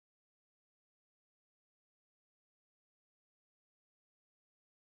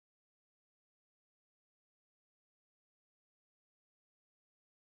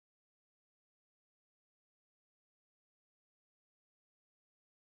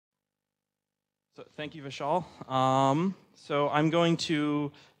So thank you, Vishal. So I'm going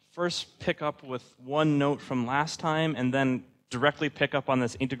to first pick up with one note from last time and then directly pick up on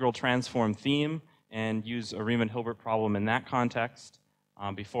this integral transform theme and use a Riemann-Hilbert problem in that context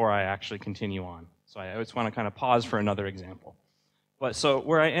before I actually continue on. So I just want to kind of pause for another example. But so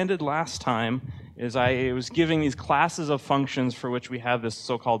where I ended last time is I was giving these classes of functions for which we have this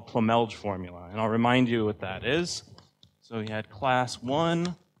so-called Plamelge formula. And I'll remind you what that is. So we had class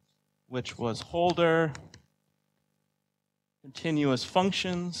 1, which was Holder, continuous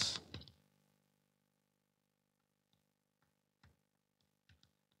functions,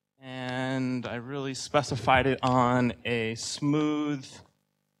 and I really specified it on a smooth,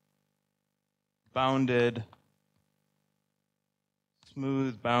 bounded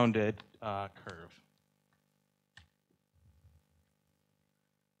curve.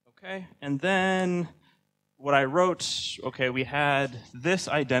 Okay, and then what I wrote, okay, we had this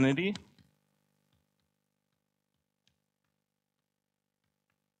identity.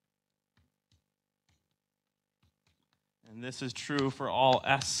 And this is true for all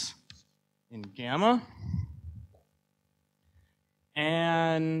S in gamma.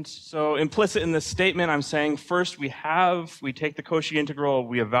 And so implicit in this statement, I'm saying first we take the Cauchy integral,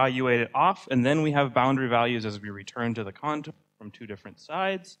 we evaluate it off, and then we have boundary values as we return to the contour from two different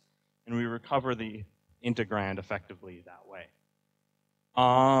sides, and we recover the integrand effectively that way.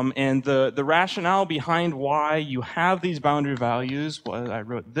 And the rationale behind why you have these boundary values was, I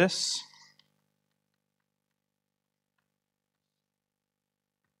wrote this.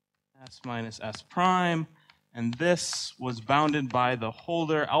 S minus S prime, and this was bounded by the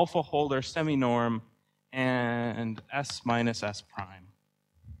Holder, alpha Holder semi-norm, and S minus S prime.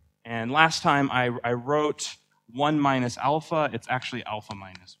 And last time I wrote 1 minus alpha, it's actually alpha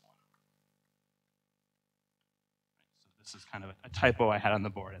minus 1. So this is kind of a typo I had on the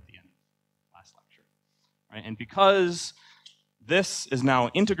board at the end of last lecture. Right? And because this is now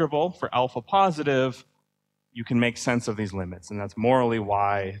integrable for alpha positive, you can make sense of these limits, and that's morally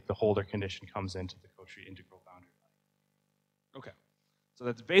why the Holder condition comes into the Cauchy integral boundary value. Okay, so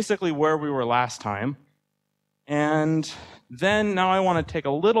that's basically where we were last time. And then now I want to take a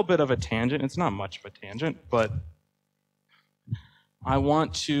little bit of a tangent. It's not much of a tangent, but I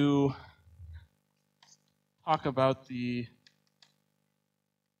want to talk about the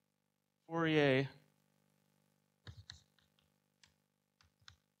Fourier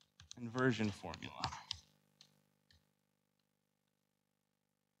inversion formula.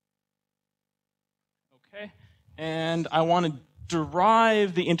 Okay, and I want to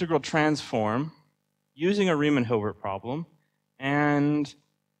derive the integral transform using a Riemann-Hilbert problem, and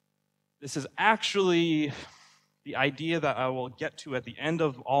this is actually the idea that I will get to at the end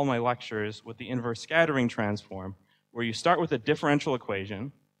of all my lectures with the inverse scattering transform, where you start with a differential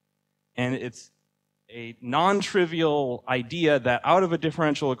equation, and it's a non-trivial idea that out of a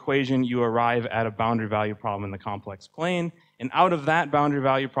differential equation you arrive at a boundary value problem in the complex plane, and out of that boundary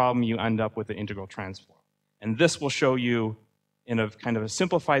value problem you end up with the integral transform. And this will show you in a kind of a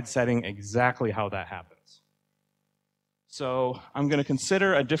simplified setting exactly how that happens. So I'm going to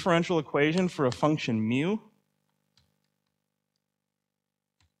consider a differential equation for a function mu.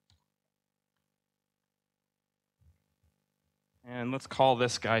 And let's call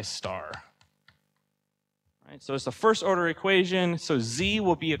this guy star. Right, so it's the first order equation. So z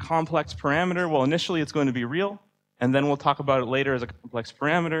will be a complex parameter. Well, initially it's going to be real, and then we'll talk about it later as a complex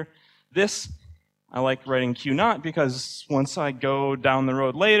parameter. This, I like writing Q naught because once I go down the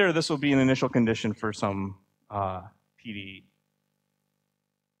road later, this will be an initial condition for some PD.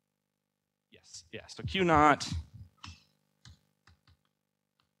 Yes, so Q naught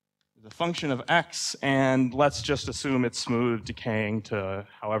is a function of x, and let's just assume it's smooth decaying to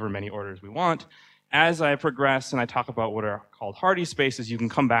however many orders we want. As I progress and I talk about what are called Hardy spaces, you can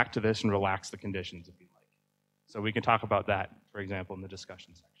come back to this and relax the conditions if you like. So we can talk about that, for example, in the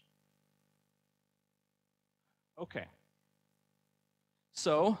discussion section. Okay,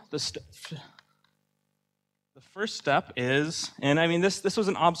 so the first step is, and I mean this was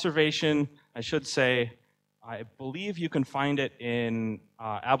an observation, I should say, I believe you can find it in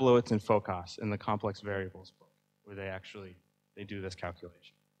Ablowitz and Foucault in the complex variables book, where they do this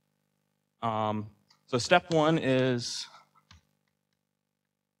calculation. So step 1 is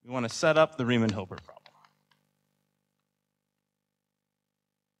we want to set up the Riemann-Hilbert problem.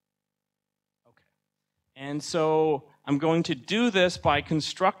 And so I'm going to do this by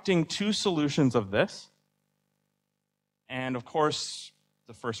constructing two solutions of this. And of course,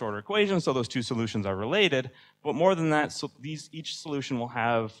 the first order equation, so those two solutions are related. But more than that, so each solution will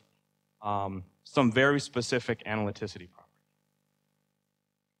have some very specific analyticity property.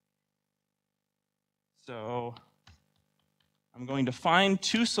 So I'm going to find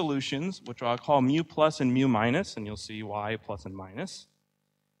two solutions, which I'll call mu plus and mu minus, and you'll see why plus and minus.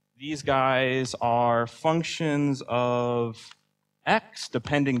 These guys are functions of x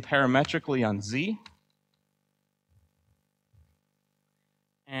depending parametrically on z.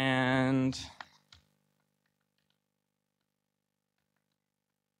 And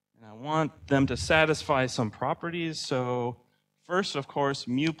I want them to satisfy some properties. So first, of course,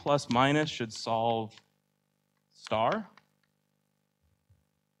 mu plus minus should solve star.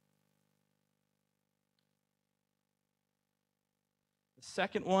 The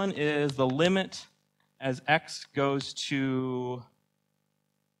second one is the limit as x goes to,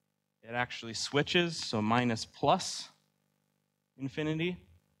 it actually switches, so minus plus infinity.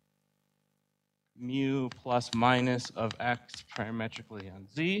 Mu plus minus of x parametrically on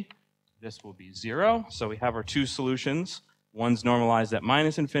z. This will be 0. So we have our two solutions. One's normalized at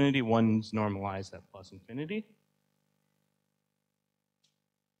minus infinity, one's normalized at plus infinity.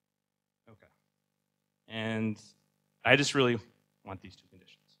 Okay. And I just really want these two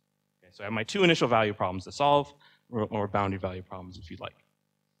conditions. Okay, so I have my two initial value problems to solve, or boundary value problems if you'd like.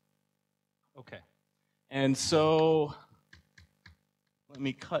 Okay. And so let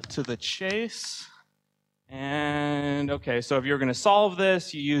me cut to the chase. And okay, so if you're going to solve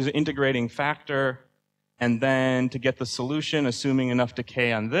this, you use an integrating factor. And then to get the solution, assuming enough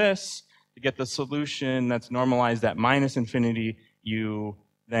decay on this, to get the solution that's normalized at minus infinity, you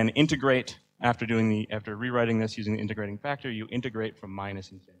then integrate after rewriting this using the integrating factor, you integrate from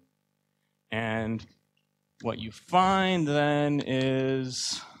minus infinity. And what you find then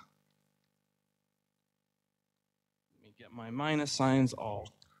is, let me get my minus signs all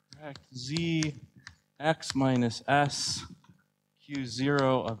correct. Z x minus s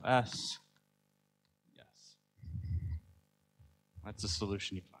q0 of s. Yes. That's the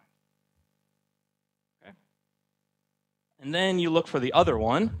solution you find. Okay. And then you look for the other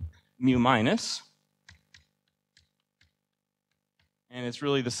one, mu minus. And it's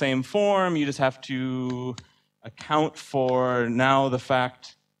really the same form. You just have to account for now the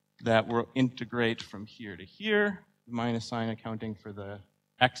fact that we'll integrate from here to here, the minus sign accounting for the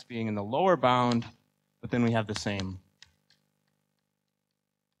x being in the lower bound, but then we have the same.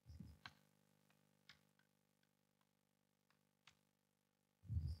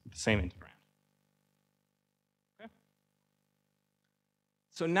 Integrand. Okay.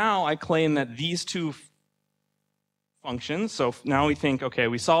 So now I claim that these two functions, so now we think, okay,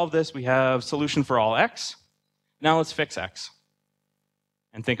 we solved this, we have solution for all x. Now let's fix x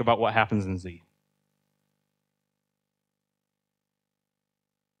and think about what happens in z.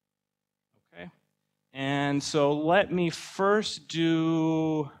 Okay. And so let me first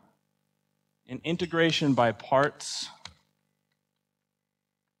do an integration by parts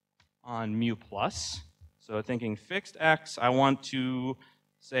on mu plus. So thinking fixed x, I want to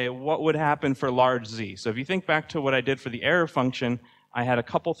say what would happen for large z. So if you think back to what I did for the error function, I had a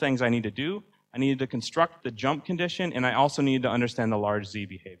couple things I need to do. I needed to construct the jump condition, and I also needed to understand the large z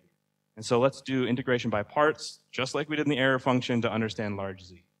behavior. And so let's do integration by parts, just like we did in the error function, to understand large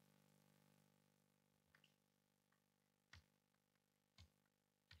z.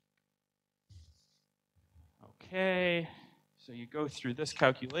 Okay, so you go through this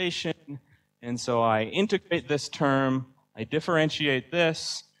calculation, and so I integrate this term, I differentiate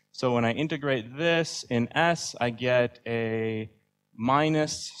this, so when I integrate this in S, I get a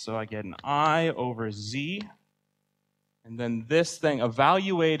minus, so I get an I over Z, and then this thing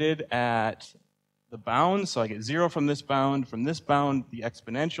evaluated at the bound, so I get 0 from this bound. From this bound, the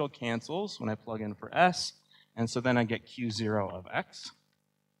exponential cancels when I plug in for S, and so then I get Q0 of X.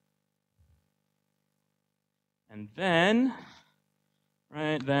 And then,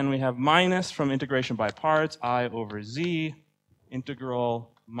 then we have minus from integration by parts, I over z,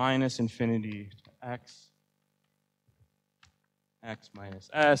 integral minus infinity to x, x minus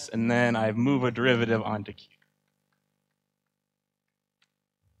s, and then I move a derivative onto q.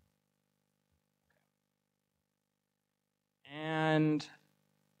 And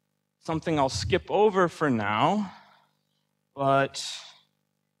something I'll skip over for now, but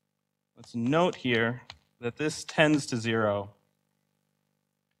let's note here that this tends to 0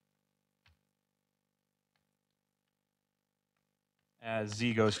 as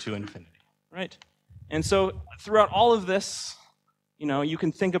z goes to infinity, right? And so throughout all of this, you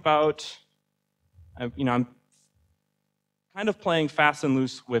can think about, I'm kind of playing fast and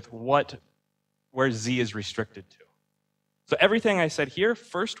loose with where z is restricted to. So everything I said here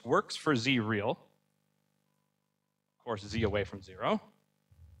first works for z real. Of course, z away from 0.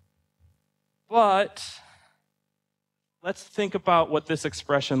 But let's think about what this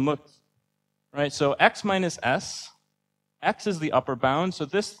expression looks right? So x minus s, x is the upper bound, so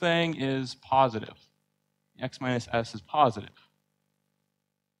this thing is positive. X minus s is positive.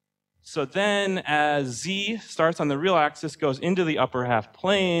 So then as z starts on the real axis, goes into the upper half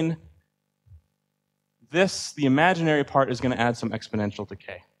plane, this, the imaginary part, is going to add some exponential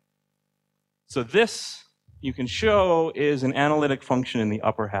decay. So this, you can show, is an analytic function in the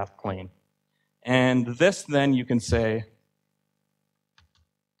upper half plane. And this, then, you can say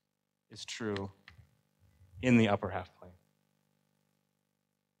is true in the upper half plane.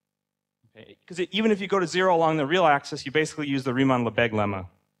 Okay? Because even if you go to 0 along the real axis, you basically use the Riemann-Lebesgue lemma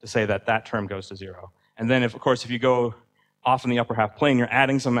to say that that term goes to 0. And then, of course, if you go off in the upper half plane, you're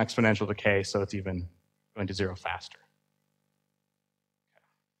adding some exponential decay, so it's even going to 0 faster.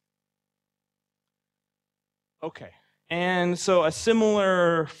 Okay, and so a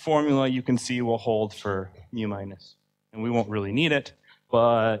similar formula you can see will hold for mu minus. And we won't really need it,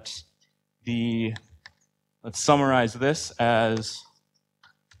 but let's summarize this as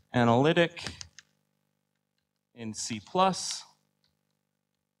analytic in C plus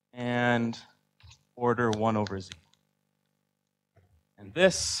and order 1 over z. And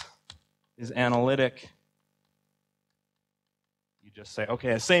this is analytic. You just say,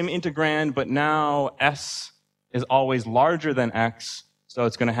 okay, same integrand, but now s is always larger than x, so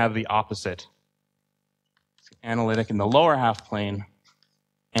it's going to have the opposite. It's analytic in the lower half plane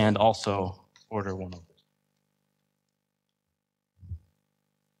and also order 1 over.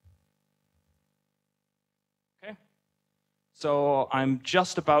 Okay, so I'm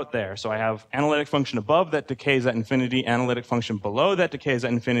just about there. So I have analytic function above that decays at infinity, analytic function below that decays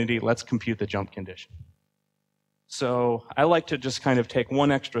at infinity. Let's compute the jump condition. So I like to just kind of take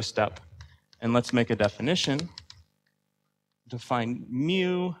one extra step, and let's make a definition. Define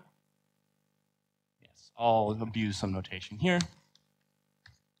mu. Yes, I'll abuse some notation here,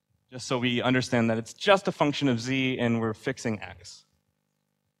 just so we understand that it's just a function of z and we're fixing x.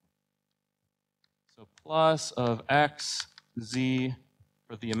 So plus of x, z,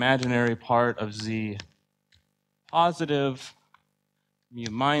 for the imaginary part of z positive, mu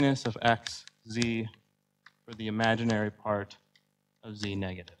minus of x, z, for the imaginary part of z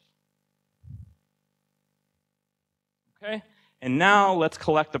negative. Okay, and now let's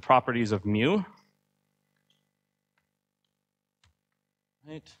collect the properties of mu.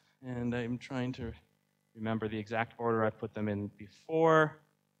 Right, and I'm trying to remember the exact order I put them in before.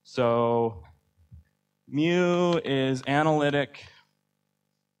 So mu is analytic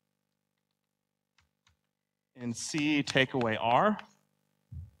in C, take away R.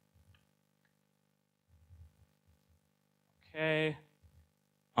 Okay,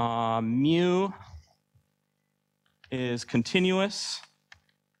 mu is continuous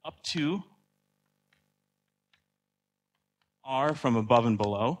up to R from above and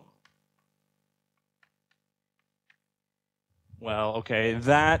below. Well, okay,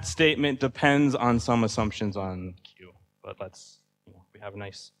 that statement depends on some assumptions on Q, but let's, we have a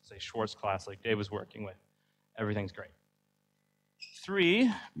nice, say, Schwartz class like Dave was working with. Everything's great. 3,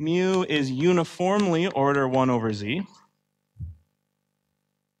 mu is uniformly order 1 over z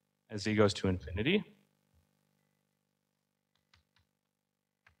as z goes to infinity.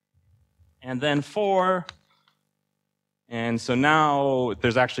 And then 4, and so now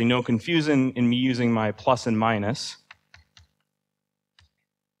there's actually no confusion in me using my plus and minus.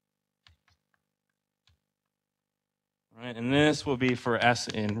 All right, and this will be for s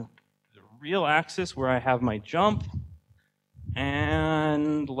in the real axis where I have my jump.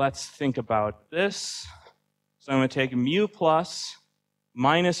 And let's think about this. So I'm going to take mu plus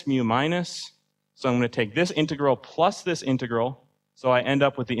minus mu minus. So I'm going to take this integral plus this integral. So I end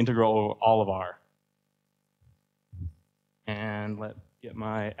up with the integral of all of r. And let's get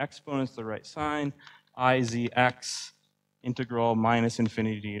my exponents the right sign. I z x integral minus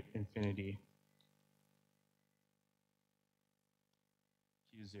infinity to infinity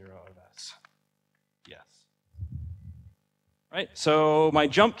q0 of s. Yes. Right, so my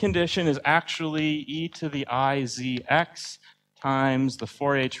jump condition is actually e to the I z x times the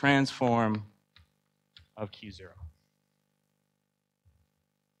Fourier transform of q0.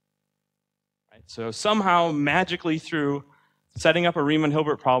 Right, so somehow, magically through setting up a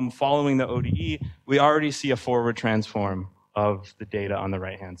Riemann-Hilbert problem following the ODE, we already see a forward transform of the data on the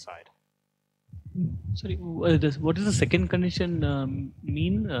right-hand side. Sorry, what is the second condition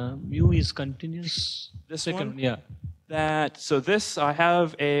mean? Mu is continuous? This second one? Yeah. So this, I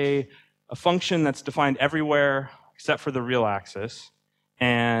have a function that's defined everywhere except for the real axis.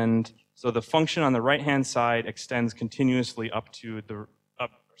 And so the function on the right-hand side extends continuously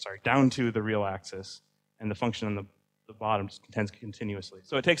down to the real axis. And the function on the the bottom just contends continuously.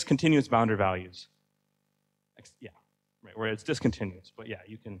 So it takes continuous boundary values. Yeah, right, where it's discontinuous. But yeah,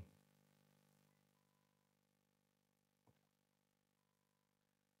 you can.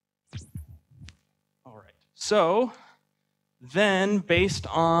 All right. So then, based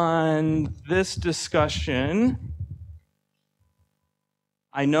on this discussion,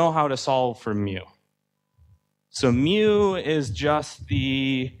 I know how to solve for mu. So mu is just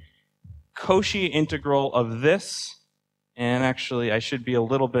the Cauchy integral of this, and actually I should be a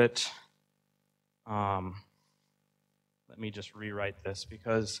little bit, let me just rewrite this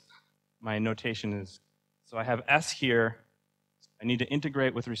because my notation is, so I have s here, I need to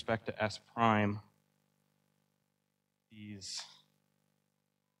integrate with respect to s prime these,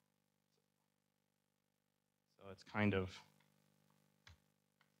 so it's kind of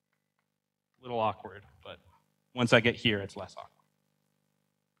a little awkward, but once I get here, it's less awkward.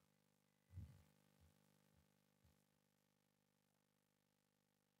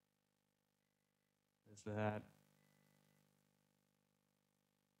 Is that?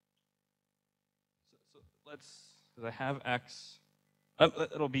 So let's, because I have x,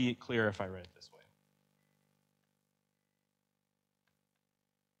 it'll be clear if I write it this way.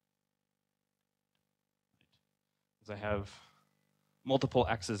 Because I have multiple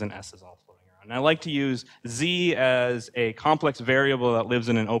x's and s's all floating around. And I like to use z as a complex variable that lives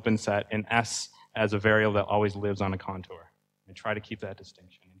in an open set and s as a variable that always lives on a contour. And try to keep that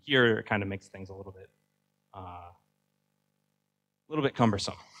distinction. And here it kind of makes things a little bit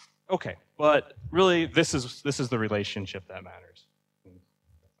cumbersome. Okay, but really this is the relationship that matters.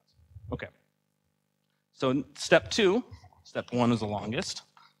 Okay. So step 2, step 1 is the longest.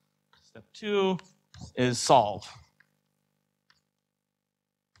 Step 2 is solve.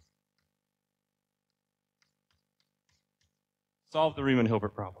 Solve the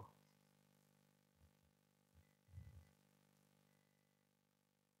Riemann-Hilbert problem.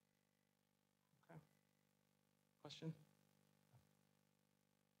 Okay. Question?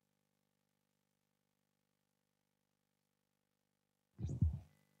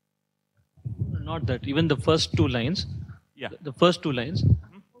 Not that. Even the first 2 lines. Yeah. The first 2 lines.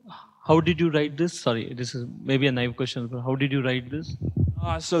 How did you write this? Sorry, this is maybe a naive question, but how did you write this?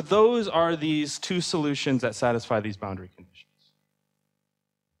 So those are these 2 solutions that satisfy these boundary conditions.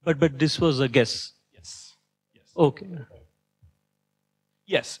 But this was a guess. Yes. Yes. Okay.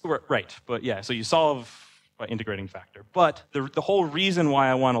 Yes, right. But yeah, so you solve by integrating factor. But the whole reason why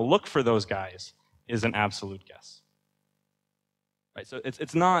I want to look for those guys is an absolute guess. Right. So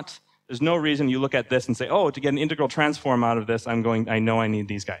it's not. There's no reason you look at this and say, oh, to get an integral transform out of this, I know I need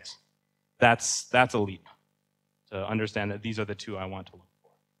these guys. That's a leap to understand that these are the 2 I want to look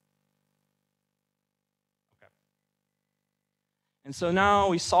for. Okay. And so now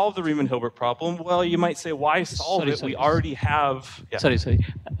we solve the Riemann-Hilbert problem. Well, you might say, why solve it? We already have. Yeah. Sorry.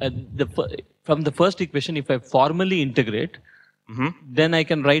 From the first equation, if I formally integrate, then I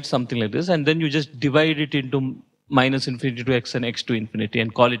can write something like this, and then you just divide it into minus infinity to x and x to infinity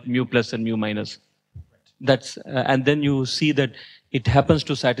and call it mu plus and mu minus. That's and then you see that it happens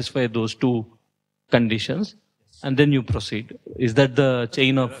to satisfy those 2 conditions, and then you proceed. Is that the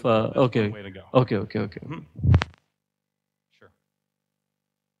chain of? Okay. Way to go. Okay. Sure.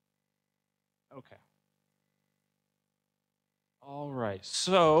 Okay. All right.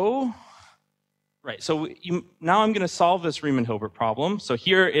 So. Right, so now I'm going to solve this Riemann-Hilbert problem. So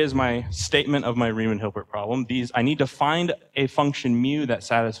here is my statement of my Riemann-Hilbert problem. I need to find a function mu that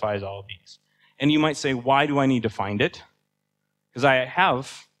satisfies all of these. And you might say, why do I need to find it? Because I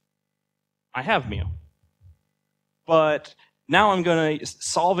have mu. But now I'm going to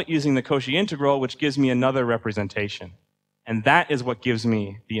solve it using the Cauchy integral, which gives me another representation. And that is what gives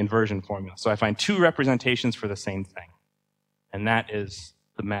me the inversion formula. So I find 2 representations for the same thing. And that is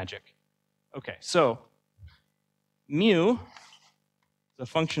the magic. Okay, so mu, the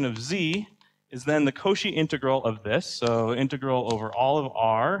function of z, is then the Cauchy integral of this. So integral over all of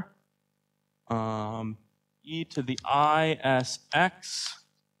r, e to the I s x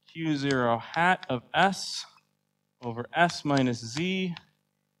q0 hat of s over s minus z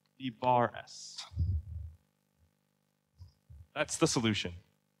d bar s. That's the solution.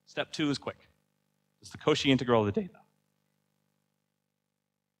 Step 2 is quick. It's the Cauchy integral of the data.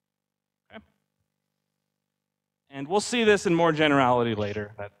 And we'll see this in more generality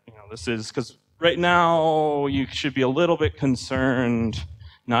later. That this is because right now you should be a little bit concerned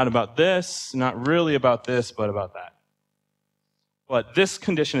not about this, not really about this, but about that. But this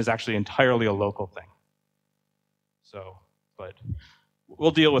condition is actually entirely a local thing. So, but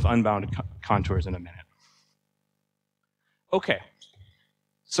we'll deal with unbounded contours in a minute. Okay.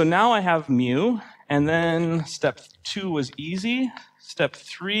 So now I have mu, and then step 2 was easy. Step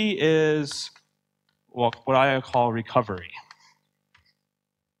 3 is, well, what I call recovery.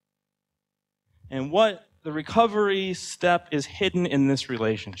 And what the recovery step is hidden in this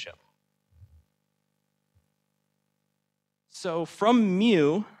relationship. So from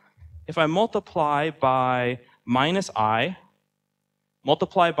mu, if I multiply by minus I,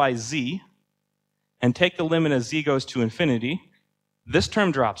 multiply by z, and take the limit as z goes to infinity, this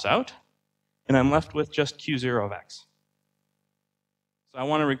term drops out, and I'm left with just q0 of x. So I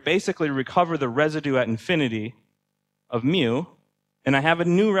want to basically recover the residue at infinity of mu, and I have a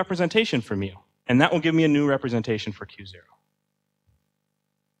new representation for mu, and that will give me a new representation for q0.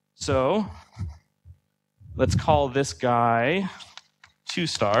 So let's call this guy 2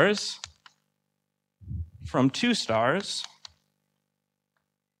 stars. From 2 stars,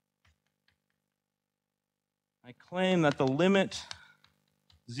 I claim that the limit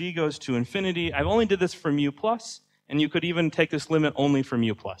z goes to infinity. I only did this for mu plus, and you could even take this limit only for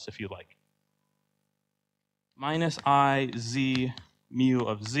mu plus if you like. Minus I z mu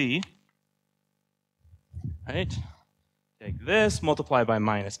of z, right? Take this, multiply by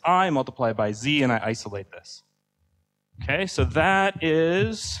minus I, multiply by z, and I isolate this. Okay, so that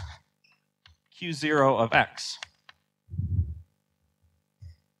is q0 of x.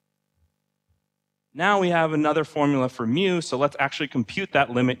 Now we have another formula for mu, so let's actually compute that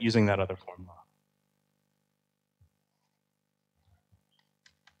limit using that other formula.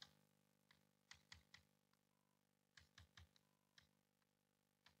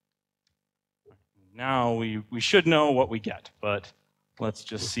 Now we should know what we get, but let's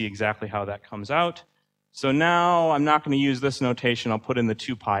just see exactly how that comes out. So now I'm not going to use this notation. I'll put in the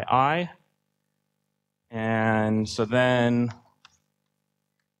 2 pi I. And so then,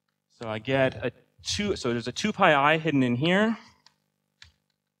 so I get a 2, so there's a 2 pi I hidden in here.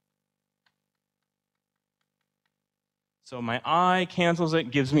 So my I cancels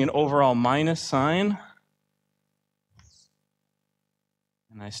it, gives me an overall minus sign.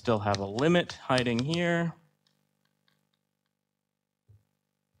 And I still have a limit hiding here.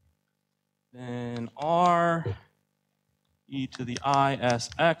 Then R e to the I s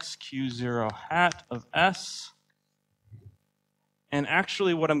x q0 hat of s. And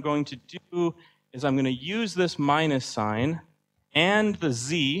actually what I'm going to do is I'm going to use this minus sign and the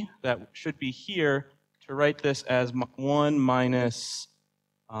z that should be here to write this as 1 minus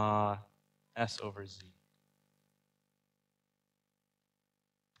s over z.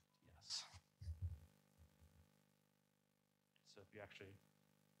 Yes. So if you actually,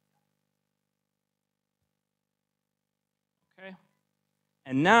 okay.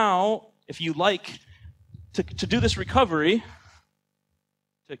 And now, if you like to do this recovery,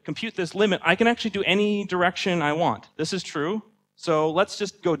 to compute this limit, I can actually do any direction I want. This is true. So let's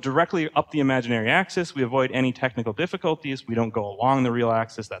just go directly up the imaginary axis. We avoid any technical difficulties. We don't go along the real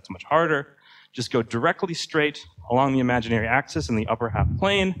axis. That's much harder. Just go directly straight along the imaginary axis in the upper half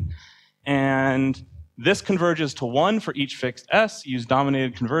plane. And this converges to 1 for each fixed s. Use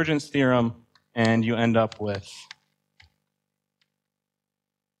dominated convergence theorem, and you end up with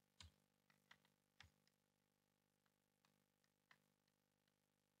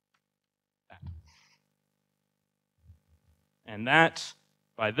and that,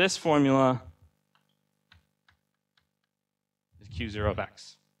 by this formula, is q0 of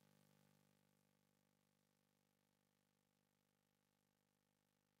x.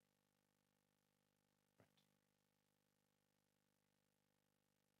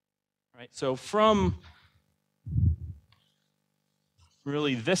 Right, so from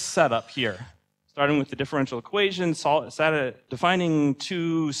really this setup here, starting with the differential equation, defining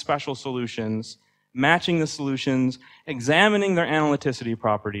 2 special solutions, matching the solutions, examining their analyticity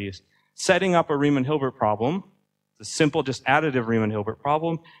properties, setting up a Riemann-Hilbert problem, it's a simple, just additive Riemann-Hilbert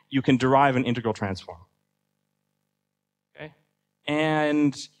problem, you can derive an integral transform. Okay?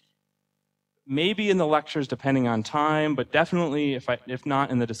 And maybe in the lectures, depending on time, but definitely, if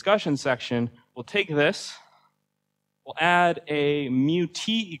not in the discussion section, we'll take this, we'll add a mu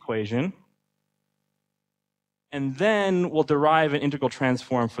t equation, and then we'll derive an integral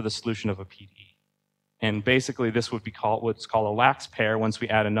transform for the solution of a PDE. And basically, this would be what's called a lax pair once we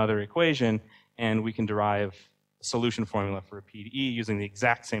add another equation, and we can derive a solution formula for a PDE using the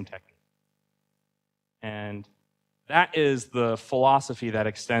exact same technique. And that is the philosophy that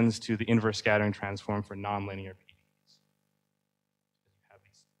extends to the inverse scattering transform for nonlinear PDEs. You have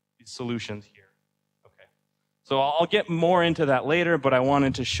these solutions here. Okay. So I'll get more into that later, but I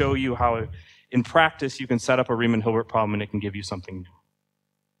wanted to show you how, in practice, you can set up a Riemann-Hilbert problem and it can give you something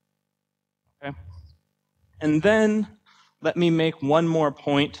new. Okay. And then let me make one more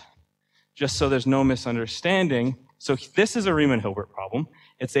point just so there's no misunderstanding. So this is a Riemann-Hilbert problem.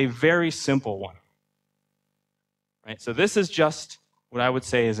 It's a very simple one. Right? So this is just what I would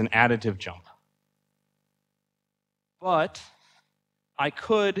say is an additive jump. But I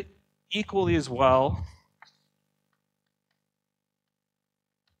could equally as well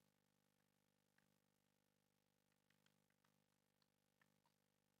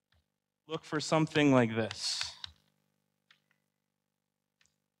look for something like this.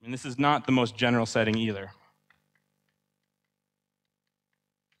 And this is not the most general setting either.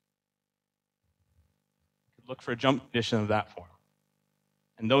 Look for a jump condition of that form.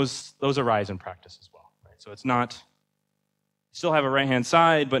 And those arise in practice as well. Right? So it's not, still have a right-hand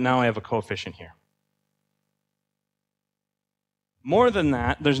side, but now I have a coefficient here. More than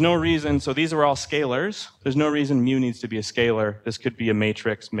that, there's no reason, so these are all scalars. There's no reason mu needs to be a scalar. This could be a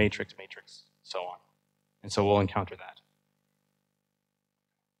matrix, matrix, matrix, so on. And so we'll encounter that.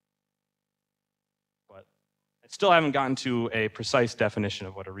 But I still haven't gotten to a precise definition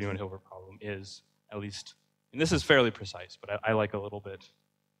of what a Riemann-Hilbert problem is, at least. And this is fairly precise, but I like a little bit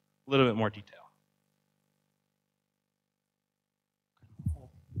more detail.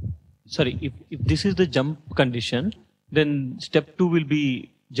 Sorry, if this is the jump condition, then step 2 will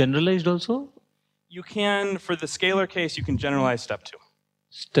be generalized also? You can, for the scalar case, you can generalize step 2.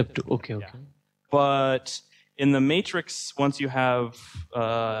 Step 2, okay, okay. Yeah. But in the matrix, once you have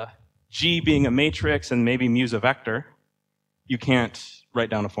G being a matrix and maybe mu's a vector, you can't write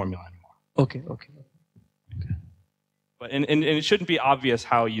down a formula anymore. Okay, okay. But and it shouldn't be obvious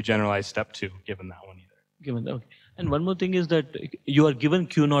how you generalize step 2, given that one either. Given that, okay. And one more thing is that you are given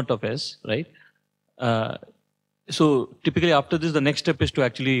Q naught of S, right? So typically after this, the next step is to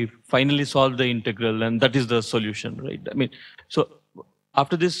actually finally solve the integral, and that is the solution, right? I mean, so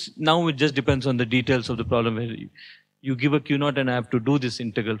after this, now it just depends on the details of the problem. Where you give a Q naught and I have to do this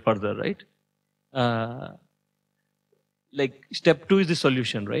integral further, right? Like step 2 is the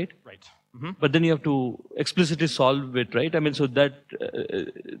solution, right? Right. Mm-hmm. But then you have to explicitly solve it, right? I mean, so that...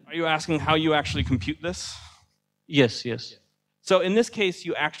 Are you asking how you actually compute this? Yes, yes. So in this case,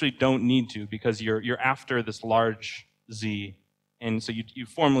 you actually don't need to, because you're after this large Z, and so you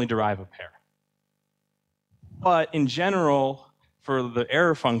formally derive a pair. But in general, for the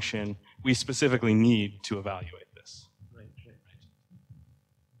error function, we specifically need to evaluate this. Right.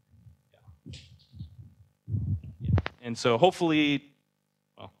 Yeah. And so hopefully,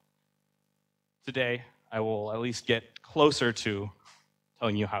 well, today I will at least get closer to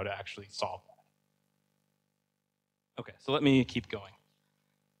telling you how to actually solve that. Okay, so let me keep going.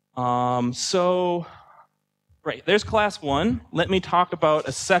 Right, there's class 1. Let me talk about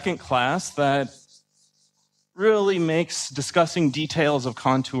a second class that really makes discussing details of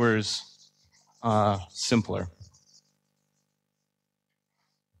contours simpler.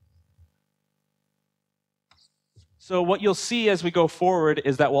 So what you'll see as we go forward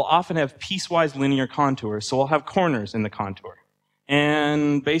is that we'll often have piecewise linear contours, so we'll have corners in the contour.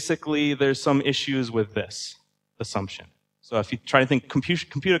 And basically, there's some issues with this assumption. So if you try to think compute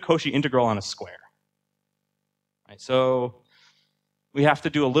a Cauchy integral on a square. Right, so we have to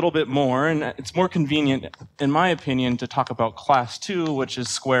do a little bit more, and it's more convenient, in my opinion, to talk about class 2, which is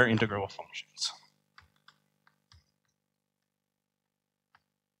square integral functions.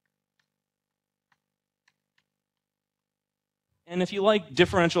 And if you like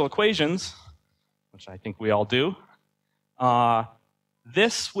differential equations, which I think we all do,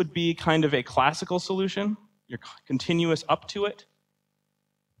 this would be kind of a classical solution. You're continuous up to it.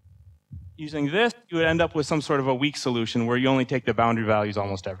 Using this, you would end up with some sort of a weak solution where you only take the boundary values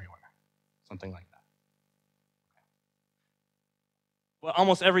almost everywhere. Something like that. Well,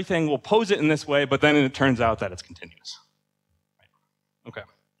 almost everything will pose it in this way, but then it turns out that it's continuous. Right. Okay.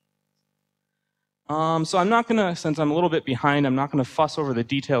 So I'm not going to, since I'm a little bit behind, I'm not going to fuss over the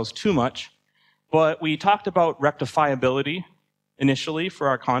details too much. But we talked about rectifiability initially for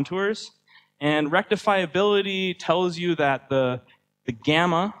our contours. And rectifiability tells you that the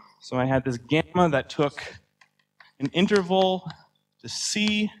gamma, so I had this gamma that took an interval to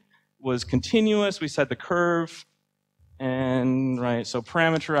C, was continuous. We said the curve, and right, so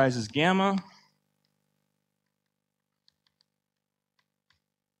parameterizes gamma.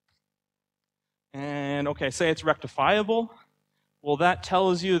 And okay, say it's rectifiable. Well, that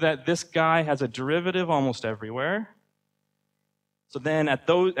tells you that this guy has a derivative almost everywhere. So then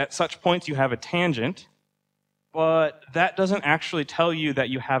at such points you have a tangent, but that doesn't actually tell you that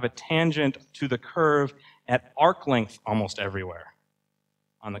you have a tangent to the curve at arc length almost everywhere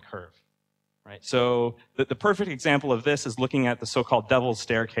on the curve. Right? So the perfect example of this is looking at the so-called devil's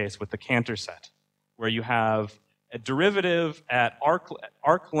staircase with the Cantor set, where you have a derivative at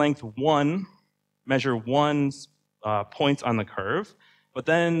arc length 1, measure 1 points on the curve, but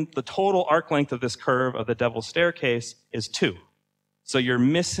then the total arc length of this curve of the devil's staircase is 2. So you're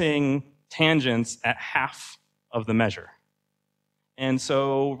missing tangents at half of the measure. And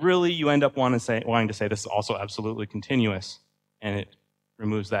so really you end up wanting to say this is also absolutely continuous, and it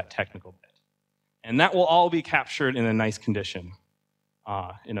removes that technical bit. And that will all be captured in a nice condition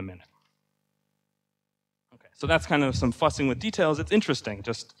in a minute. Okay, so that's kind of some fussing with details. It's interesting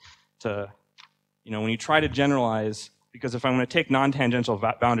just to, when you try to generalize, because if I'm going to take non-tangential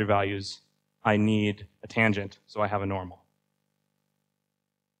boundary values, I need a tangent, so I have a normal.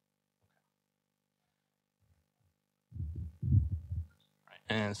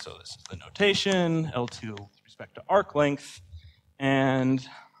 And so this is the notation, L2 with respect to arc length. And you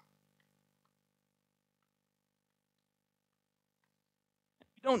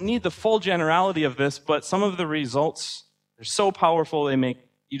don't need the full generality of this, but some of the results, they're so powerful, you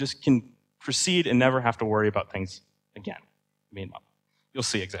just can proceed and never have to worry about things again. You'll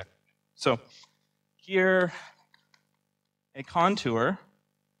see exactly. So here, a contour.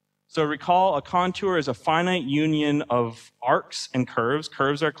 So recall, a contour is a finite union of arcs and curves.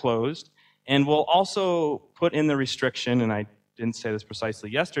 Curves are closed. And we'll also put in the restriction, and I didn't say this precisely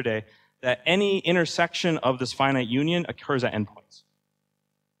yesterday, that any intersection of this finite union occurs at endpoints.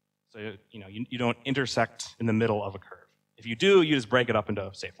 So you don't intersect in the middle of a curve. If you do, you just break it up into,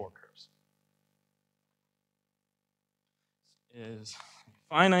 say, 4 curves. This is a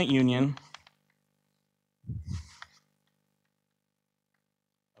finite union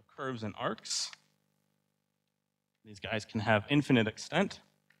curves and arcs. These guys can have infinite extent.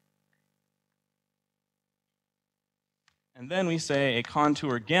 And then we say a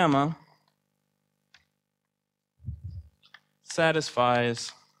contour gamma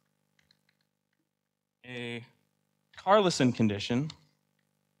satisfies a Carlson condition.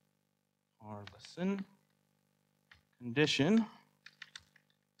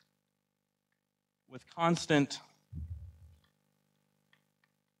 With constant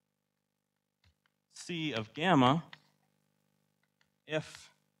C of gamma, so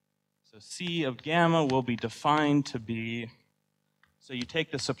C of gamma will be defined to be, so you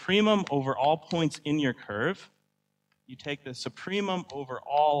take the supremum over all points in your curve, you take the supremum over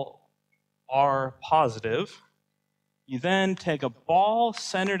all R positive, you then take a ball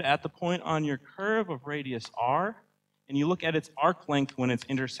centered at the point on your curve of radius R, and you look at its arc length when it's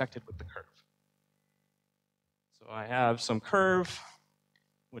intersected with the curve. So I have some curve,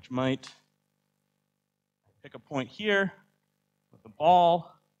 which might pick a point here with a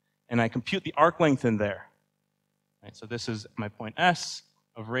ball, and I compute the arc length in there. Right, so this is my point S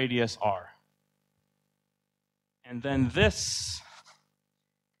of radius R. And then this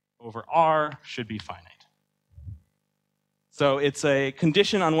over R should be finite. So it's a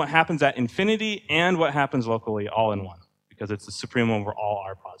condition on what happens at infinity and what happens locally all in one, because it's the supremum over all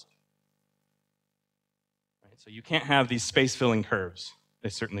R positive. Right, so you can't have these space-filling curves. They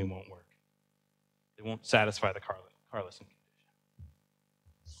certainly won't work. They won't satisfy the Carlson condition.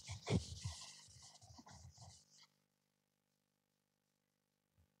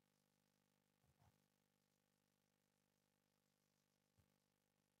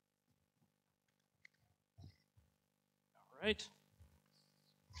 All right.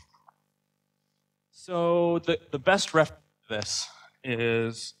 So the best reference for this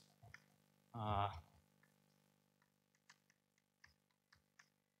is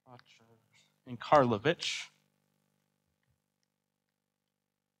in Karlovich.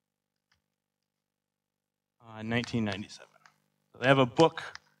 In 1997. So they have a book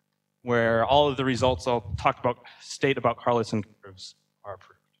where all of the results I'll talk about, state about Carlson curves are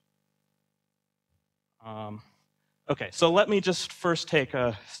approved. Okay, so let me just first take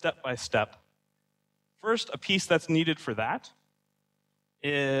a step-by-step. First, a piece that's needed for that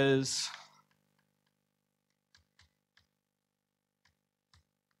is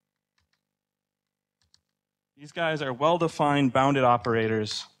these guys are well-defined bounded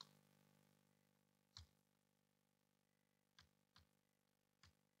operators.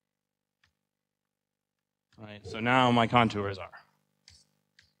 Right, so now my contours are.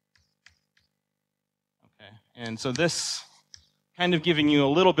 Okay, and so this kind of giving you a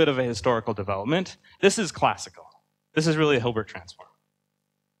little bit of a historical development. This is classical. This is really a Hilbert transform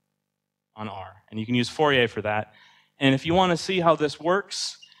on R, and you can use Fourier for that. And if you want to see how this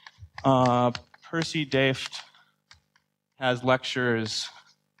works, Percy Deft has lectures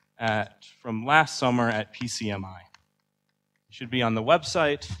from last summer at PCMI. It should be on the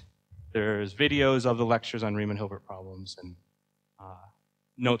website. There's videos of the lectures on Riemann-Hilbert problems, and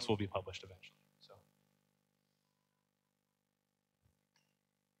notes will be published eventually. So,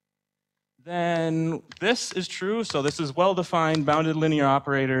 then this is true. So this is well-defined bounded linear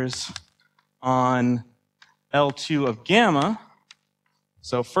operators on L2 of gamma.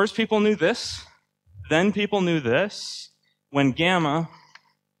 So first people knew this, then people knew this, when gamma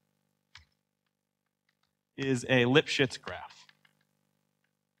is a Lipschitz graph.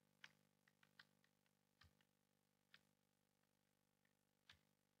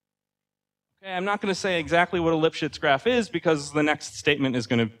 Okay, I'm not going to say exactly what a Lipschitz graph is because the next statement is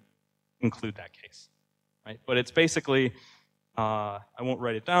going to include that case, right? But it's basically, I won't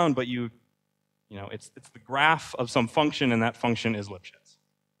write it down, but you know, it's the graph of some function, and that function is Lipschitz.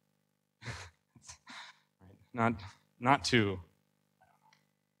 Right? Not too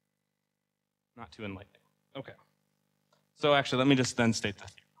enlightening. Okay. So actually, let me just then state the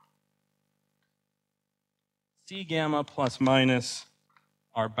theorem. C gamma plus minus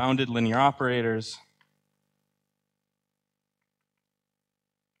are bounded linear operators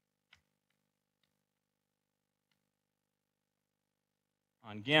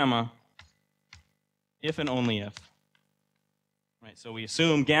on gamma if and only if. Right, so we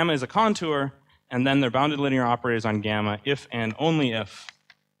assume gamma is a contour, and then they're bounded linear operators on gamma if and only if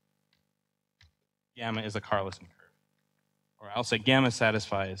gamma is a Carlson curve. Or I'll say gamma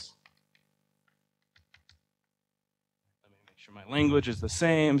satisfies. Let me make sure my language is the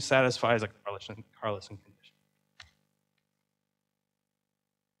same, satisfies a Carlson condition.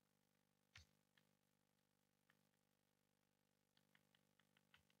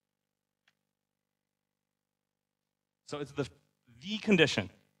 So it's the condition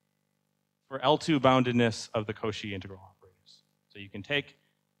for L2 boundedness of the Cauchy integral operators. So you can take,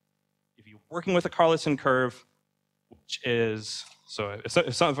 if you're working with a Carlson curve, which is, so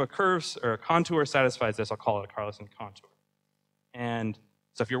if some of a curve or a contour satisfies this, I'll call it a Carlson contour. And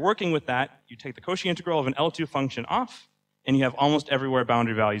so if you're working with that, you take the Cauchy integral of an L2 function off, and you have almost everywhere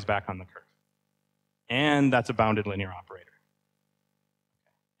boundary values back on the curve. And that's a bounded linear operator.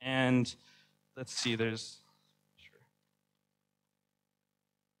 And let's see, there's,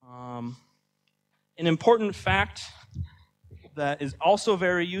 an important fact that is also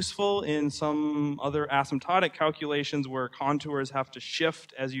very useful in some other asymptotic calculations where contours have to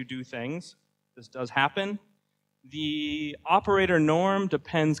shift as you do things. This does happen. The operator norm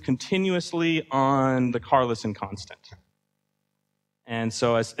depends continuously on the Carlson constant. And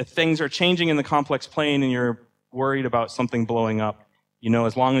so if things are changing in the complex plane and you're worried about something blowing up, you know,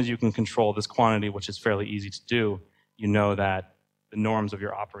 as long as you can control this quantity, which is fairly easy to do, you know that the norms of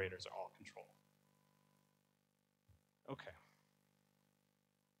your operators are all controlled. Okay.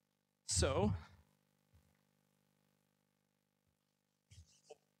 So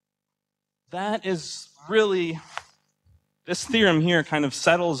that is really, this theorem here kind of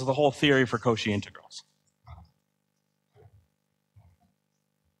settles the whole theory for Cauchy integrals.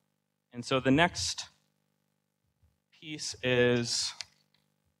 And so the next piece is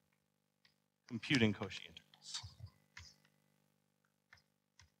computing Cauchy integrals.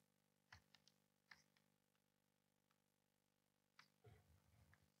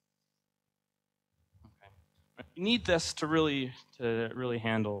 You need this to really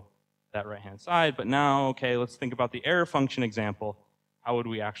handle that right-hand side, but now, okay, let's think about the error function example. How would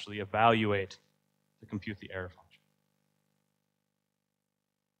we actually evaluate to compute the error function?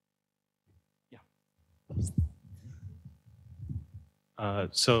 Yeah.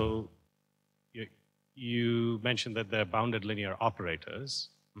 So you mentioned that they're bounded linear operators,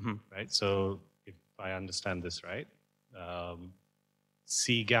 right? So if I understand this right,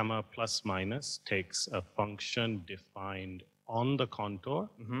 C gamma plus minus takes a function defined on the contour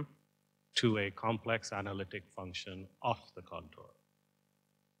to a complex analytic function off the contour.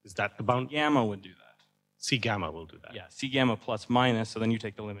 Is that the bound? Gamma would do that. C gamma will do that. Yeah, C gamma plus minus, so then you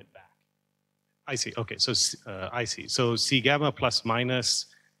take the limit back. I see. Okay, so I see. So C gamma plus minus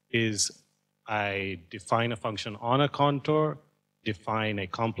is I define a function on a contour, define a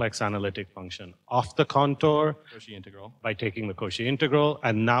complex analytic function off the contour Cauchy integral. by taking the Cauchy integral,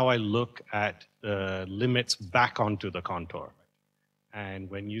 and now I look at the limits back onto the contour. And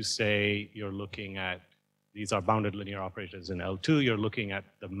when you say you're looking at, these are bounded linear operators in L2, you're looking at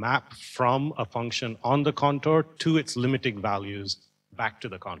the map from a function on the contour to its limiting values back to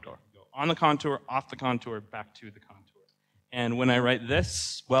the contour. Go on the contour, off the contour, back to the contour. And when I write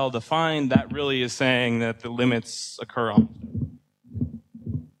this well-defined, that really is saying that the limits occur on.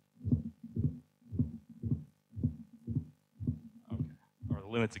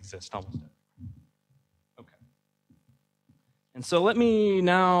 Limits exist almost everywhere. Okay. And so let me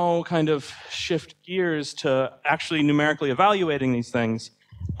now kind of shift gears to actually numerically evaluating these things.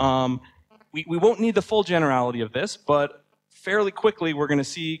 We won't need the full generality of this, but fairly quickly we're going to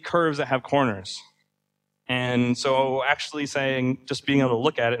see curves that have corners. And so actually saying, just being able to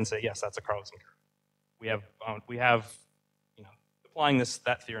look at it and say, yes, that's a Carlson curve. We have, you know, applying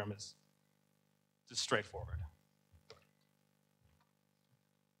that theorem is just straightforward.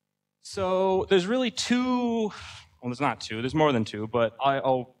 So there's really two, well, there's not two, there's more than two, but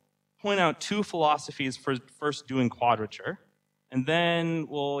I'll point out two philosophies for first doing quadrature, and then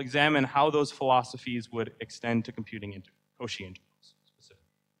we'll examine how those philosophies would extend to computing Cauchy integrals specifically.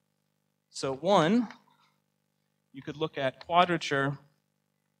 So one, you could look at quadrature,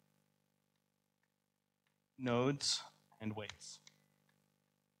 nodes, and weights.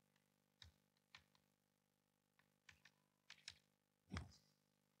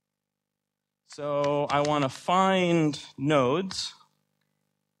 So I want to find nodes,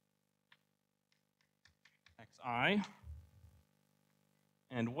 xi,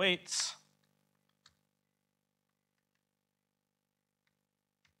 and weights,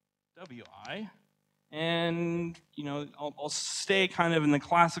 wi. And, you know, I'll stay kind of in the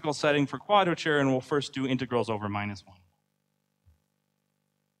classical setting for quadrature, and we'll first do integrals over -1.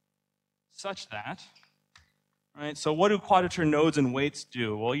 Such that, right, so what do quadrature nodes and weights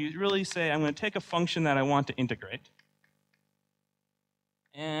do? Well, you really say, I'm going to take a function that I want to integrate,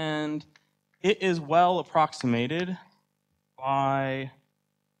 and it is well approximated by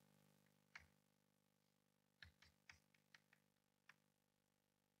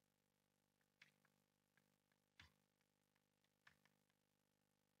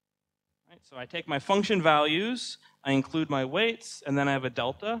so I take my function values, I include my weights, and then I have a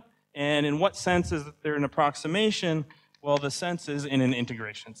delta. And in what sense is there an approximation? Well, the sense is in an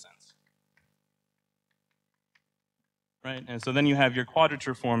integration sense. Right? And so then you have your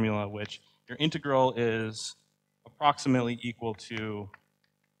quadrature formula, which your integral is approximately equal to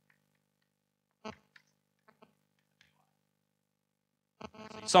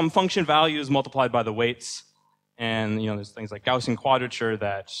some function values multiplied by the weights. And, you know, there's things like Gaussian quadrature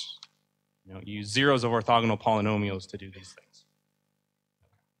that, you know, you use zeros of orthogonal polynomials to do these things.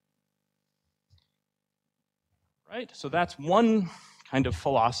 Right? So that's one kind of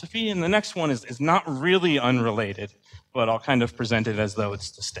philosophy, and the next one is not really unrelated, but I'll kind of present it as though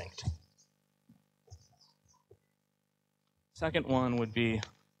it's distinct. Second one would be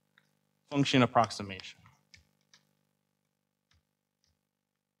function approximation.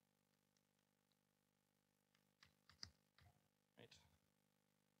 Right.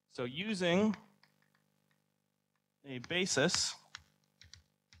 So using a basis,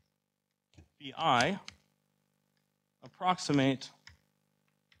 vi, approximate,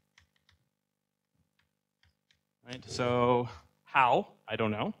 right? So how? I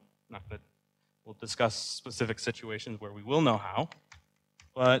don't know. Not that we'll discuss specific situations where we will know how,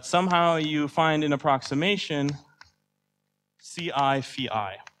 but somehow you find an approximation ci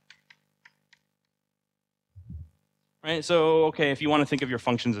phi. Right? So okay, if you want to think of your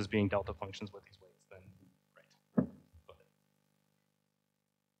functions as being delta functions with these weights, then right.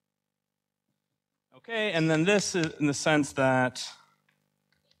 Okay, and then this is in the sense that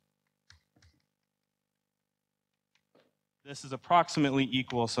this is approximately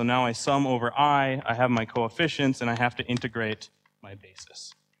equal, so now I sum over I have my coefficients, and I have to integrate my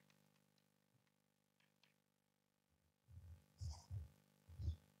basis.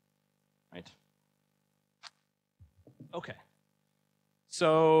 Right? Okay.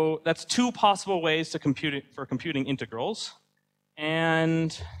 So that's two possible ways to computing integrals.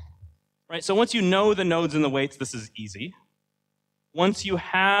 And right, so once you know the nodes and the weights, this is easy. Once you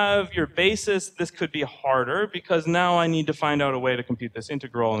have your basis, this could be harder because now I need to find out a way to compute this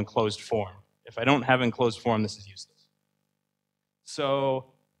integral in closed form. If I don't have it in closed form, this is useless.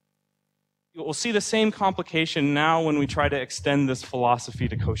 So we'll see the same complication now when we try to extend this philosophy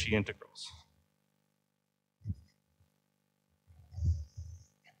to Cauchy integrals.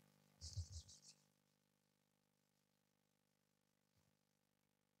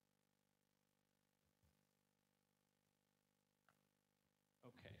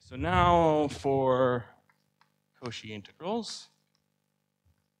 So now for Cauchy integrals,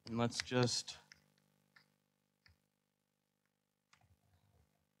 and let's just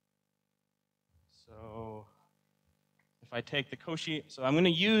so if I take the Cauchy, so I'm going to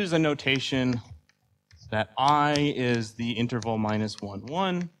use a notation that I is the interval -1,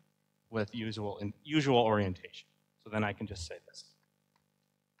 1 with usual orientation. So then I can just say this.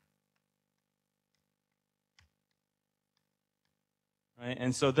 Right,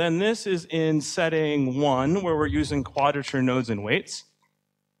 and so then this is in setting 1, where we're using quadrature nodes and weights.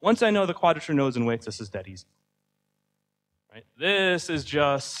 Once I know the quadrature nodes and weights, this is dead easy. Right? This is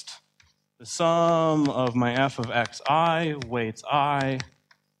just the sum of my f of xi weights I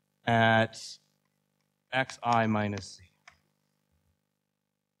at xi minus z.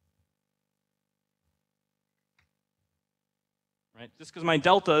 Right? Just because my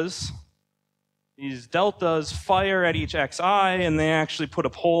deltas, these deltas fire at each xi, and they actually put a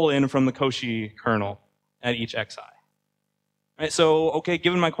pole in from the Cauchy kernel at each xi. Right? So, okay,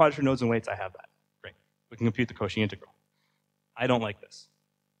 given my quadrature nodes and weights, I have that. Great. We can compute the Cauchy integral. I don't like this.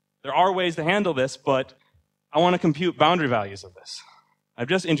 There are ways to handle this, but I want to compute boundary values of this. I've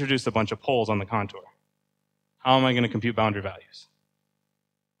just introduced a bunch of poles on the contour. How am I going to compute boundary values?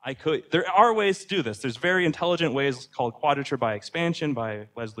 There are ways to do this. There's very intelligent ways called quadrature by expansion by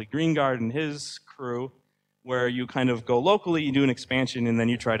Leslie Greengard and his crew, where you kind of go locally, you do an expansion, and then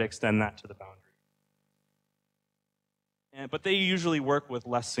you try to extend that to the boundary. But they usually work with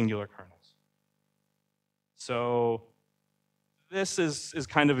less singular kernels. So this is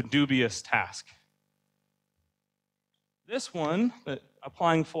kind of a dubious task. This one,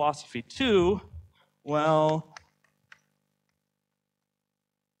 applying philosophy 2, well,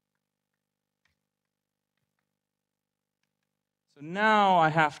 so now I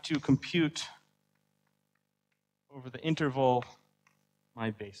have to compute over the interval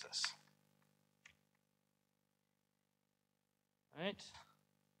my basis. Right?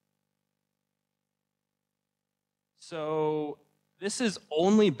 So this is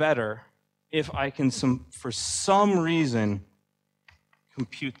only better if I can, for some reason,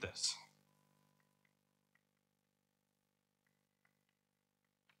 compute this.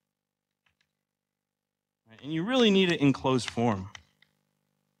 Right? And you really need it in closed form.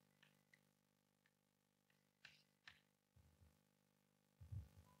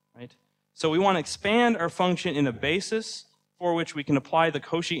 Right? So we want to expand our function in a basis for which we can apply the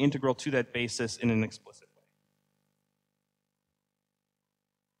Cauchy integral to that basis in an explicit way.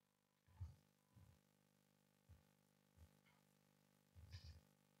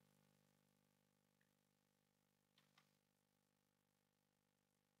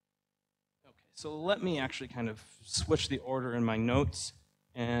 Okay, so let me actually kind of switch the order in my notes,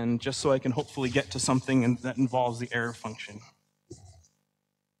 and just so I can hopefully get to something that involves the error function.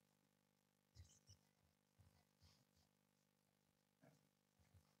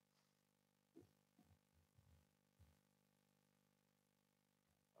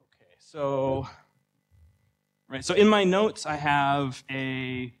 So in my notes, I have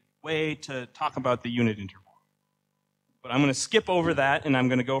a way to talk about the unit interval. But I'm going to skip over that, and I'm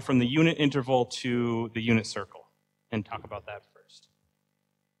going to go from the unit interval to the unit circle and talk about that first.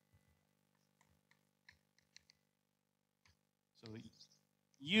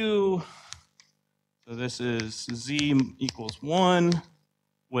 So so this is z equals 1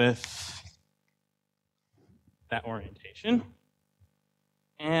 with that orientation.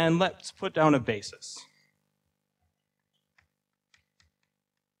 And let's put down a basis.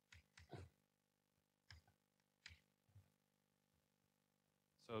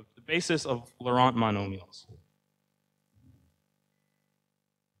 So the basis of Laurent monomials.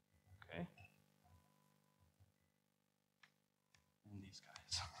 Okay. And these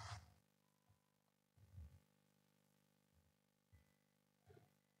guys.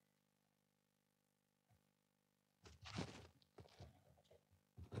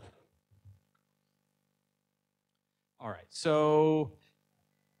 All right, so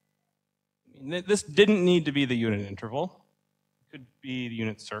this didn't need to be the unit interval. It could be the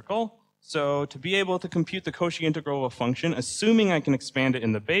unit circle. So to be able to compute the Cauchy integral of a function, assuming I can expand it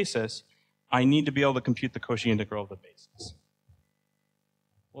in the basis, I need to be able to compute the Cauchy integral of the basis.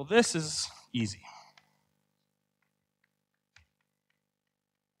 Well, this is easy.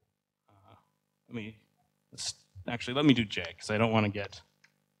 Let me do J, because I don't want to get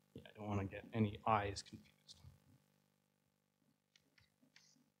any I's confused.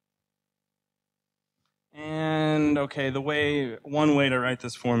 And okay, one way to write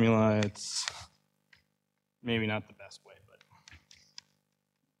this formula, it's maybe not the best way, but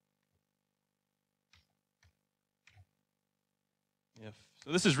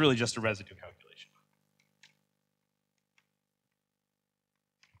so this is really just a residue calculation.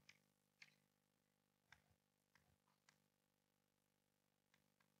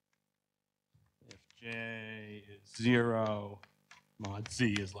 If J is 0, mod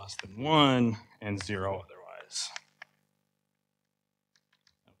z is less than 1, and 0 otherwise.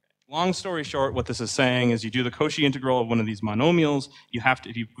 Okay. Long story short, what this is saying is you do the Cauchy integral of one of these monomials.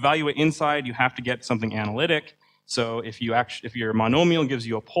 If you evaluate inside, you have to get something analytic. So if your monomial gives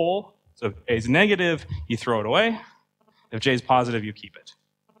you a pole, so if A is negative, you throw it away. If J is positive, you keep it.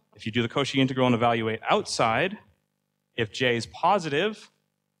 If you do the Cauchy integral and evaluate outside, if J is positive,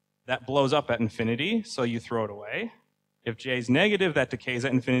 that blows up at infinity, so you throw it away. If j is negative, that decays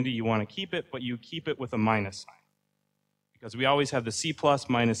at infinity. You want to keep it, but you keep it with a minus sign. Because we always have the c plus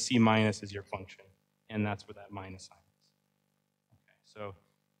minus c minus as your function, and that's where that minus sign is. Okay, so,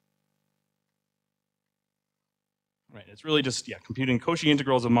 right, it's really just, yeah, computing Cauchy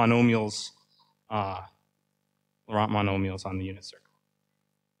integrals of monomials, Laurent monomials on the unit circle.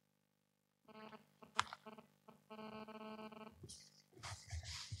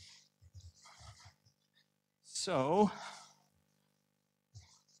 So,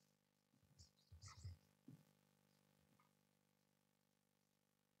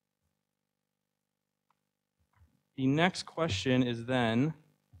 the next question is then,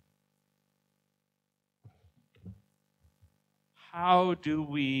 how do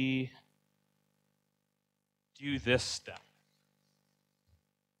we do this step?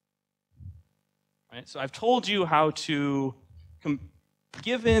 Right, so I've told you how to,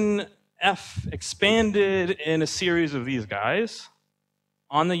 given f expanded in a series of these guys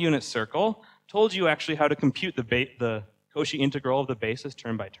on the unit circle, told you actually how to compute the Cauchy integral of the basis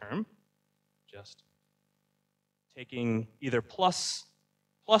term by term. Just taking either plus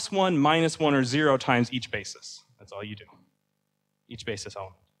 1, minus 1, or 0 times each basis. That's all you do. Each basis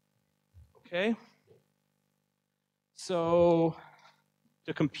element. Okay? So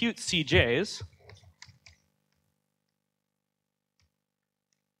to compute CJs,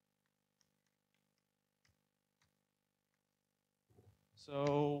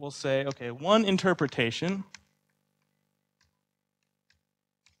 so we'll say, okay, one interpretation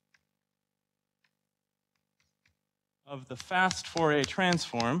of the fast Fourier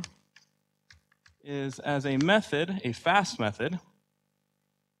transform is as a method, a fast method,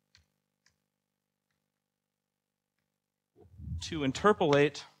 to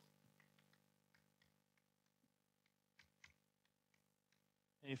interpolate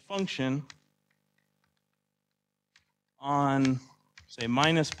a function on, say,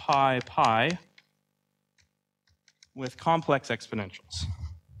 minus pi with complex exponentials.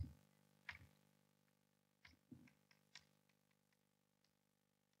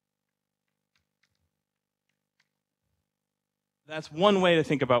 That's one way to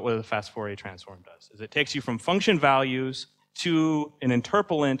think about what the fast Fourier transform does, is it takes you from function values to an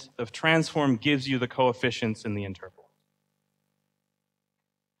interpolant. The transform gives you the coefficients in the interpolant.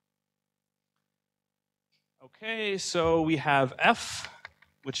 Okay, so we have f,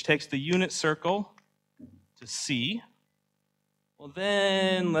 which takes the unit circle to c. Well,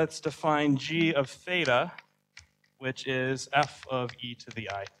 then let's define g of theta, which is f of e to the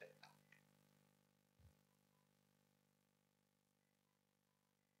I theta.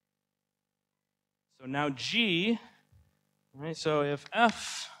 So now g, right, so if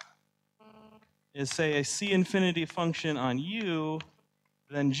f is, say, a c infinity function on u,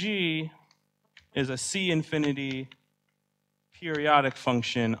 then g is a c infinity periodic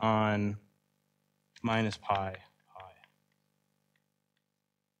function on minus pi.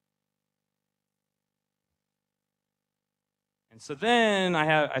 And so then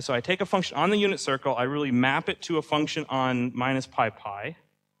I take a function on the unit circle, I really map it to a function on minus pi.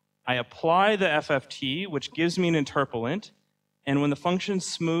 I apply the FFT, which gives me an interpolant. And when the function's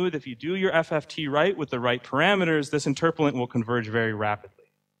smooth, if you do your FFT right with the right parameters, this interpolant will converge very rapidly.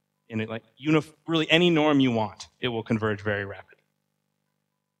 In it, like really any norm you want, it will converge very rapidly.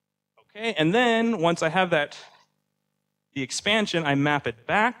 Okay, and then once I have that, the expansion, I map it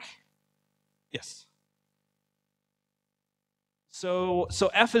back. Yes. So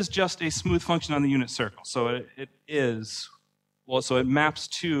f is just a smooth function on the unit circle. So it is. Well, so it maps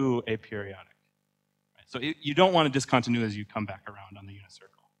to a periodic. Right? So you don't want to discontinue as you come back around on the unit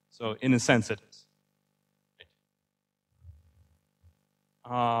circle. So in a sense, it is.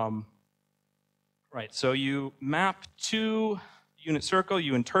 Right, so you map to unit circle,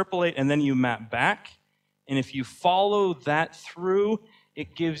 you interpolate, and then you map back. And if you follow that through,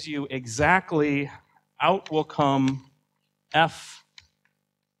 it gives you exactly, out will come f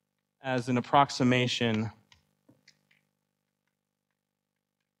as an approximation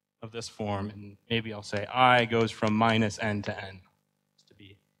of this form, and maybe I'll say I goes from minus n to n, just to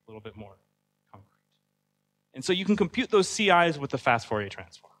be a little bit more concrete. And so you can compute those CIs with the fast Fourier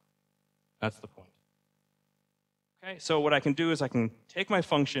transform. That's the point. Okay, so what I can do is I can take my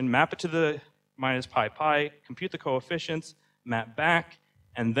function, map it to the minus pi, compute the coefficients, map back,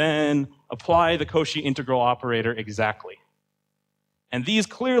 and then apply the Cauchy integral operator exactly. And these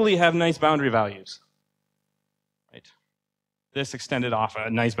clearly have nice boundary values, right? This extended off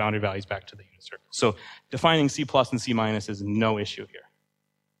nice boundary values back to the unit circle. So defining C plus and C minus is no issue here.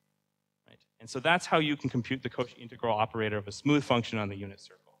 Right? And so that's how you can compute the Cauchy integral operator of a smooth function on the unit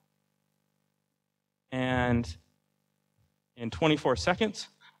circle. And in 24 seconds,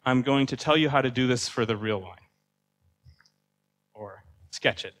 I'm going to tell you how to do this for the real line, or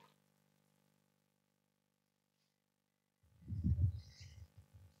sketch it.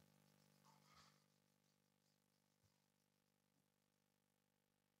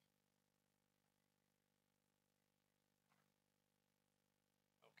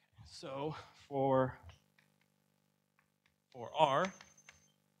 So for R,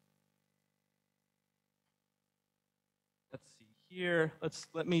 let's see here.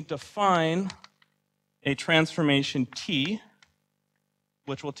 Let me define a transformation T,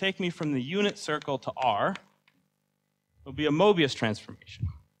 which will take me from the unit circle to R. It'll be a Mobius transformation.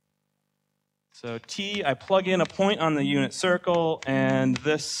 So T, I plug in a point on the unit circle, and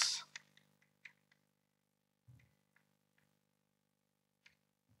this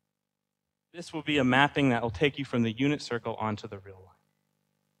will be a mapping that will take you from the unit circle onto the real line.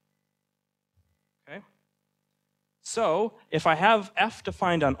 Okay? So if I have f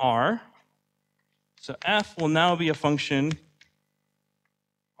defined on R, so f will now be a function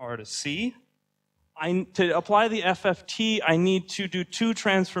R to C. To apply the FFT, I need to do two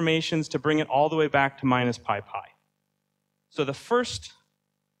transformations to bring it all the way back to minus pi pi. So the first,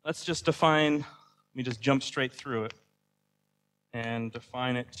 let's just define, let me just jump straight through it and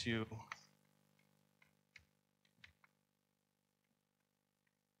define it to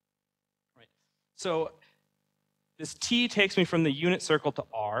So this T takes me from the unit circle to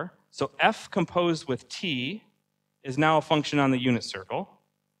R. So F composed with T is now a function on the unit circle.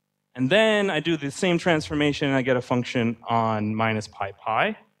 And then I do the same transformation and I get a function on minus pi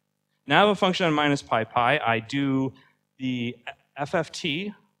pi. Now I have a function on minus pi pi. I do the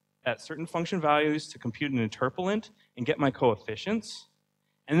FFT at certain function values to compute an interpolant and get my coefficients.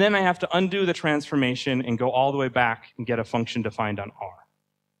 And then I have to undo the transformation and go all the way back and get a function defined on R.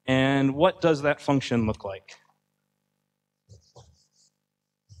 And what does that function look like?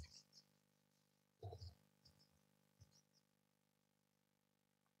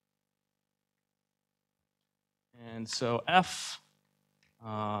 And so f,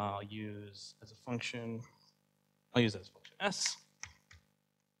 I'll use as a function, I'll use it as a function s.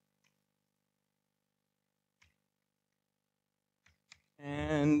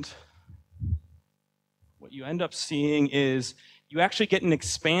 And what you end up seeing is you actually get an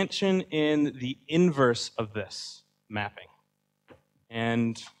expansion in the inverse of this mapping.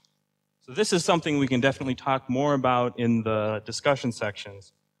 And so this is something we can definitely talk more about in the discussion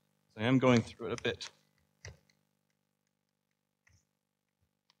sections. So I am going through it a bit.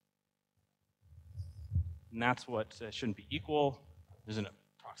 And that's what shouldn't be equal. There's an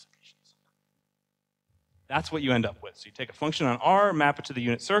approximation. That's what you end up with. So you take a function on R, map it to the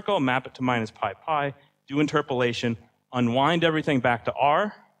unit circle, map it to minus pi pi, do interpolation, unwind everything back to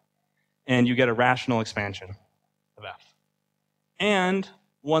R, and you get a rational expansion of f. And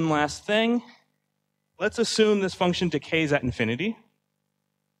one last thing, let's assume this function decays at infinity.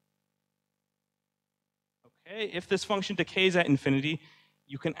 Okay, if this function decays at infinity,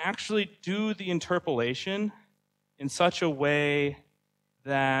 you can actually do the interpolation in such a way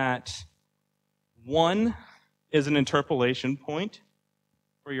that 1 is an interpolation point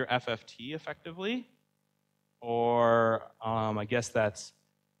for your FFT effectively. Or I guess that's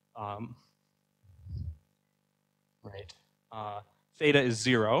right. Theta is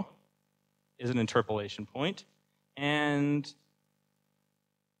 0 is an interpolation point. And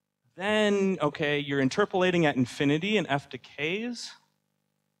then, okay, you're interpolating at infinity and f decays.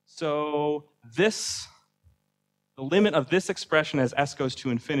 So this, the limit of this expression as s goes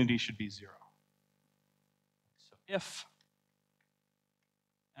to infinity should be 0. So if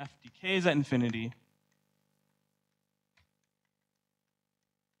f decays at infinity,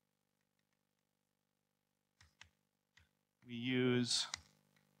 we use,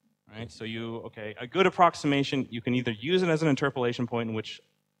 right, so a good approximation, you can either use it as an interpolation point in which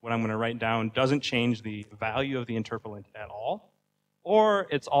what I'm going to write down doesn't change the value of the interpolant at all, or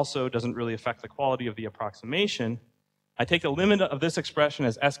it also doesn't really affect the quality of the approximation. I take the limit of this expression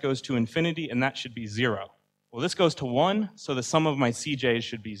as s goes to infinity, and that should be 0. Well, this goes to 1, so the sum of my CJs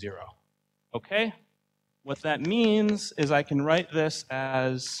should be 0. Okay? What that means is I can write this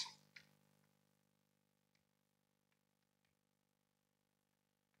as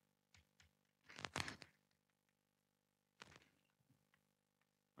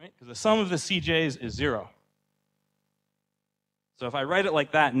right? Because the sum of the CJs is 0. So if I write it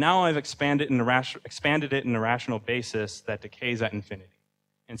like that, now I've expanded it in a rational basis that decays at infinity.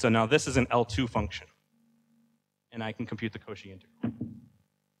 And so now this is an L2 function. And I can compute the Cauchy integral.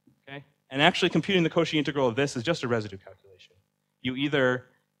 Okay? And actually computing the Cauchy integral of this is just a residue calculation. You either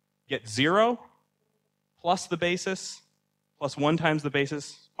get 0 plus the basis, plus 1 times the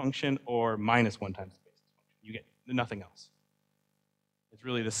basis function, or minus 1 times the basis function. You get nothing else. It's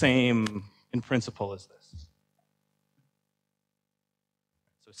really the same in principle as this.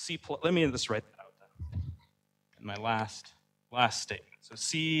 So C plus, let me just write that out then. In my last statement. So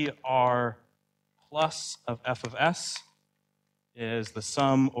CR plus of f of s is the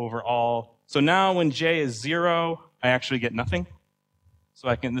sum over all. So now when j is 0, I actually get nothing. So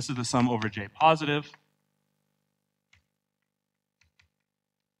this is the sum over j positive.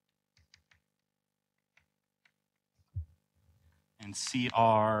 And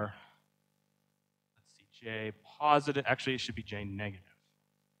CR, let's see, j positive, actually it should be j negative.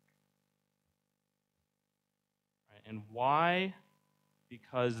 Right, and why?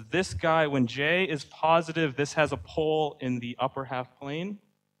 Because this guy, when j is positive, this has a pole in the upper half plane.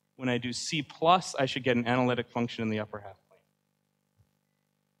 When I do C plus, I should get an analytic function in the upper half plane.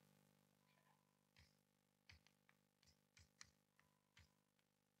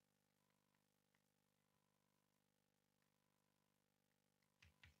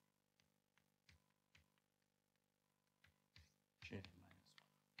 J minus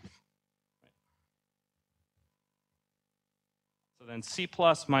 1. Right. So then C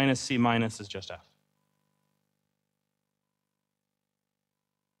plus minus C minus is just F.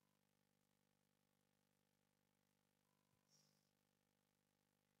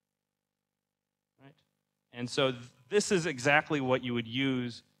 Right? And so this is exactly what you would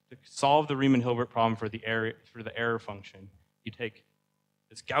use to solve the Riemann-Hilbert problem for the error function. You take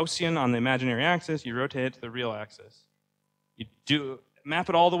this Gaussian on the imaginary axis, you rotate it to the real axis. You map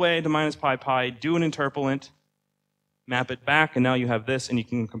it all the way to minus pi pi, do an interpolant, map it back, and now you have this, and you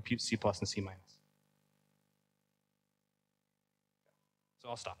can compute C plus and C minus. So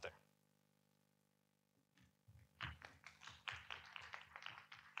I'll stop there.